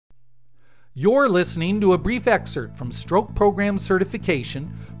You're listening to a brief excerpt from Stroke Program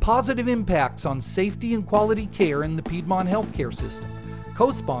Certification, Positive Impacts on Safety and Quality Care in the Piedmont Healthcare System,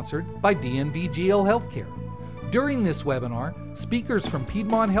 co-sponsored by DNVGL Healthcare. During this webinar, speakers from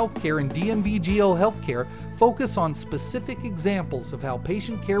Piedmont Healthcare and DNVGL Healthcare focus on specific examples of how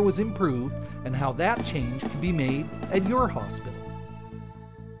patient care was improved and how that change can be made at your hospital.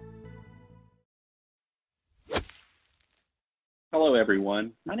 Hello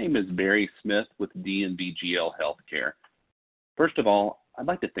everyone, my name is Barry Smith with DNVGL Healthcare. First of all, I'd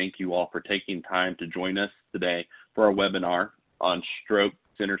like to thank you all for taking time to join us today for our webinar on Stroke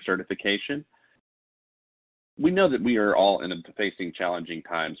Center Certification. We know that we are all facing challenging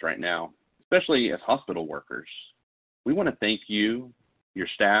times right now, especially as hospital workers. We want to thank you, your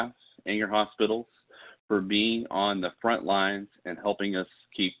staff, and your hospitals for being on the front lines and helping us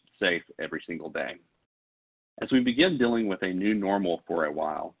keep safe every single day. As we begin dealing with a new normal for a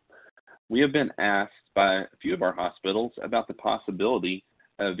while, we have been asked by a few of our hospitals about the possibility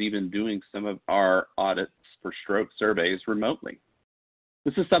of even doing some of our audits for stroke surveys remotely.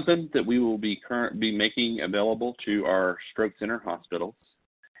 This is something that we will be making available to our stroke center hospitals,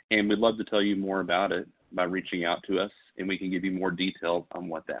 and we'd love to tell you more about it by reaching out to us, and we can give you more details on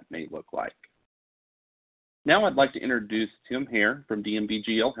what that may look like. Now I'd like to introduce Tim Hare from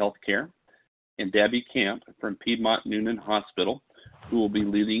DNVGL Healthcare and Debbie Camp from Piedmont Noonan Hospital, who will be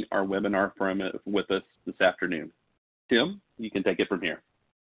leading our webinar with us this afternoon. Tim, you can take it from here.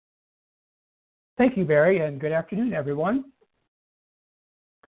 Thank you, Barry, and good afternoon, everyone.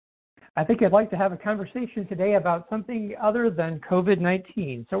 I think I'd like to have a conversation today about something other than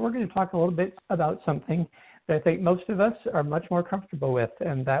COVID-19. So we're going to talk a little bit about something that I think most of us are much more comfortable with,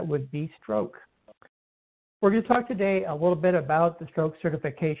 and that would be stroke. We're going to talk today a little bit about the stroke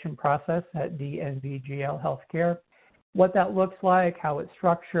certification process at DNVGL Healthcare, what that looks like, how it's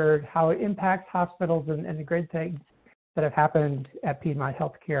structured, how it impacts hospitals, and the great things that have happened at Piedmont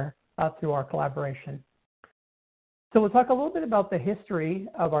Healthcare through our collaboration. So we'll talk a little bit about the history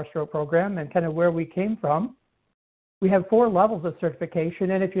of our stroke program and kind of where we came from. We have 4 levels of certification,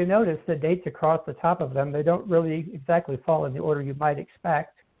 and if you notice the dates across the top of them, they don't really exactly fall in the order you might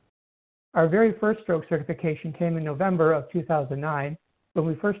expect. Our very first stroke certification came in November of 2009 when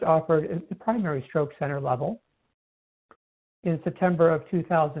we first offered the primary stroke center level. In September of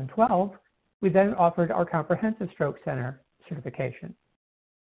 2012, we then offered our comprehensive stroke center certification,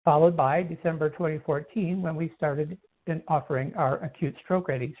 followed by December 2014 when we started offering our acute stroke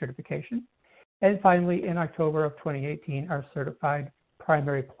ready certification, and finally in October of 2018 our certified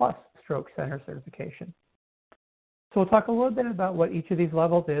primary plus stroke center certification. So we'll talk a little bit about what each of these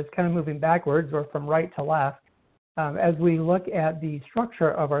levels is, kind of moving backwards or from right to left. As we look at the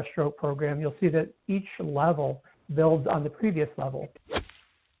structure of our stroke program, you'll see that each level builds on the previous level.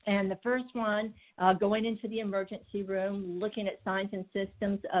 And the first one, going into the emergency room, looking at signs and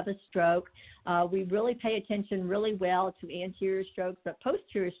symptoms of a stroke. We really pay attention really well to anterior strokes, but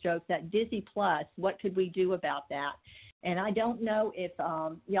posterior strokes, that dizzy plus, what could we do about that? And I don't know if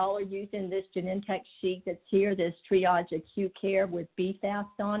y'all are using this Genentech sheet that's here, this Triage Acute Care with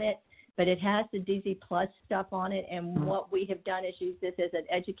BFAST on it, but it has the Dizzy Plus stuff on it. And what we have done is use this as an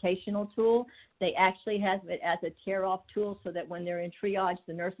educational tool. They actually have it as a tear-off tool so that when they're in triage,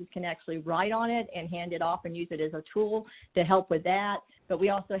 the nurses can actually write on it and hand it off and use it as a tool to help with that. But we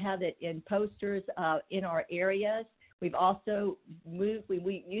also have it in posters in our areas. We've also moved,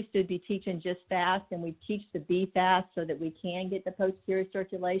 we used to be teaching just fast, and we teach the B fast so that we can get the posterior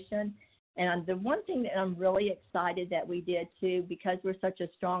circulation. And the one thing that I'm really excited that we did too, because we're such a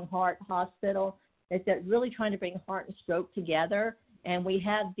strong heart hospital, is that really trying to bring heart and stroke together. And we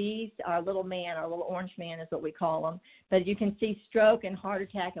have these, our little orange man is what we call them. But you can see stroke and heart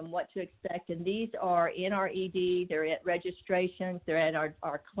attack and what to expect. And these are in our ED, they're at registrations, they're at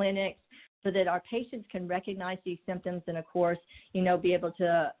our clinics, so that our patients can recognize these symptoms and, of course, be able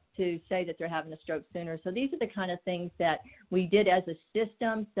to say that they're having a stroke sooner. So these are the kind of things that we did as a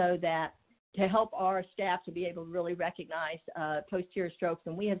system so that to help our staff to be able to really recognize posterior strokes.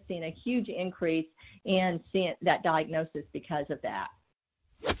 And we have seen a huge increase in seeing that diagnosis because of that.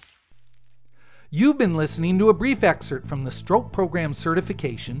 You've been listening to a brief excerpt from the Stroke Program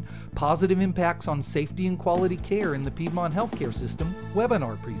Certification, Positive Impacts on Safety and Quality Care in the Piedmont Healthcare System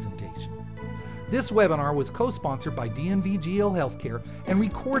webinar presentation. This webinar was co-sponsored by DNVGL Healthcare and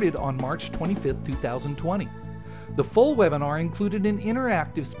recorded on March 25, 2020. The full webinar included an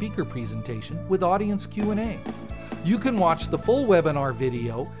interactive speaker presentation with audience Q&A. You can watch the full webinar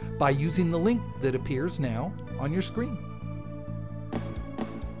video by using the link that appears now on your screen.